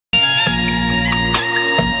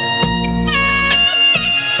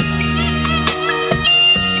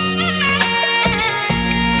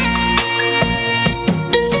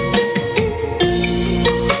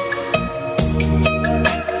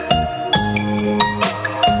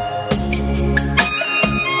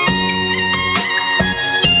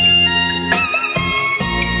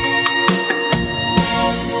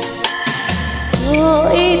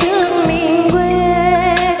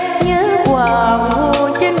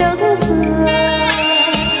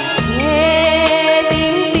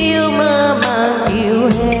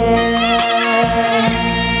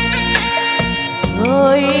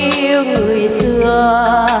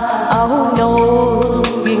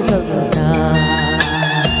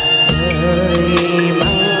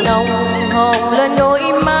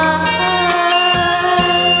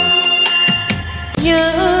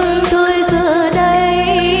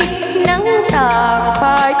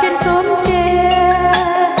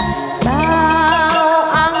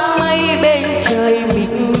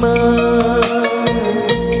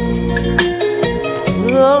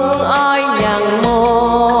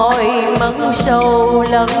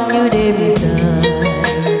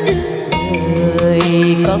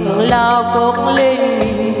lao cốt lên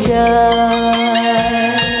miền trời.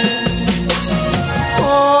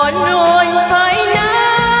 Hồn hồn phải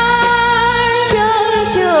nắng chân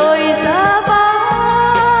trời xa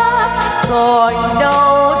vắng, còn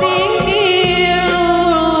đâu tiếng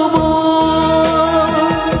yêu buồn.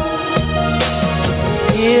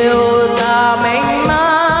 Yêu ta mênh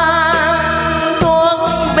mang thoáng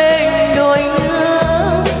bên đôi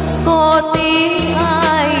nước, có tiếng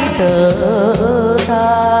ai thở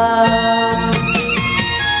than.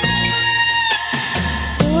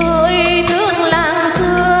 Ơi thương làng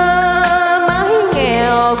xưa mái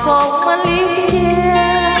nghèo không ăn liếc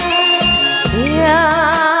che, tia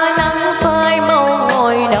nắng phai màu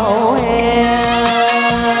ngồi đầu hè.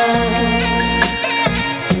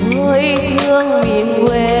 Ơi thương miền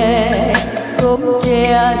quê gốm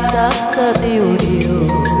tre sắc sơ tiêu điều,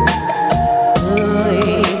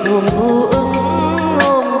 ơi buồn u ức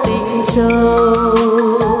ôm tình sâu.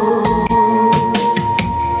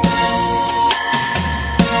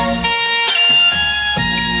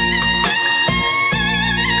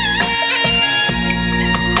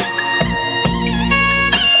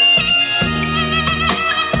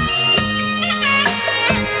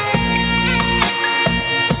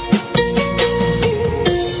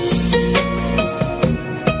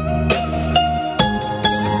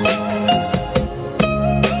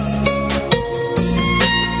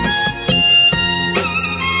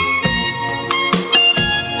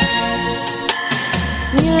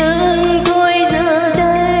 Nhưng tôi giờ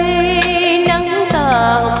đây nắng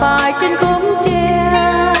tàn phai trên cốm tre,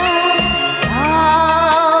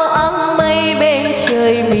 áo ấm mây bên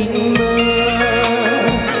trời mịt mờ.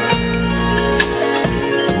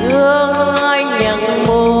 Thương anh nhận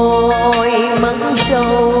môi mắng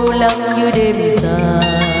sâu lắng như đêm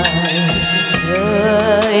dài,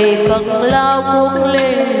 đời phận lao cuốn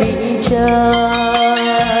lên miền trời.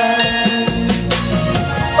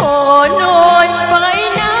 Hồn hồn phải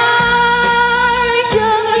nắng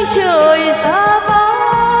chân trời xa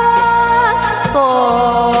vắng,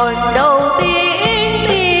 còn đâu tiếng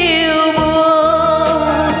yêu buồn.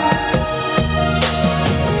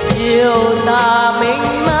 Chiều ta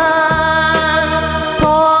mênh mang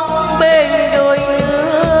thoáng bên đôi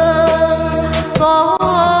nước, có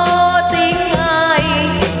tiếng ai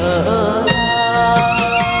thở than.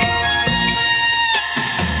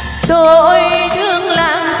 Tôi thương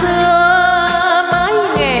làng xưa mái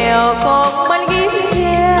nghèo còn manh kiếm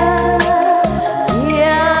tre,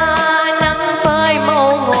 tia nắng phai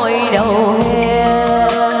màu ngồi đầu hè.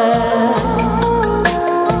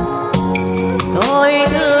 Tôi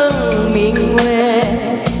thương miền quê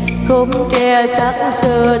gốm tre sắc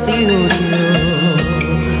sơ tiêu điều,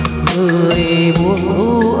 người buồn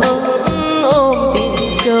u ớ